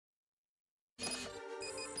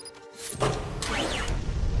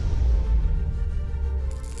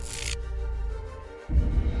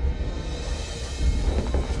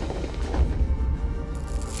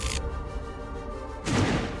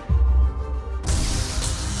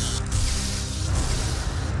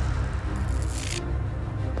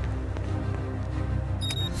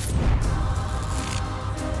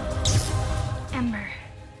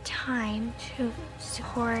to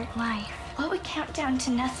support life. What would count down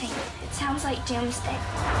to nothing? It sounds like doomsday.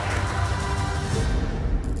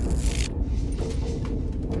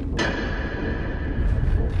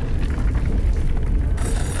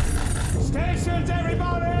 Stations,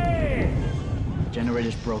 everybody!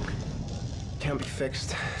 Generator's broke. Can't be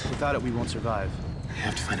fixed. Without it, we won't survive. We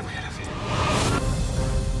have to find a way out of here.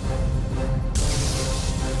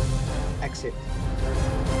 Exit.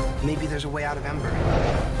 Maybe there's a way out of Ember.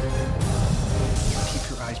 Keep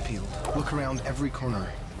your eyes peeled. Look around every corner.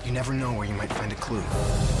 You never know where you might find a clue.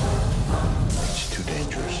 It's too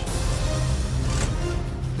dangerous.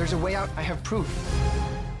 There's a way out. I have proof.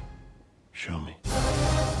 Show me.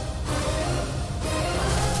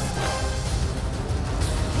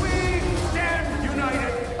 We stand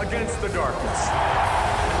united against the darkness.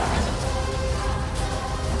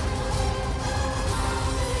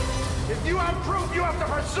 If you have proof, you have to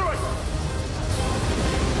pursue it.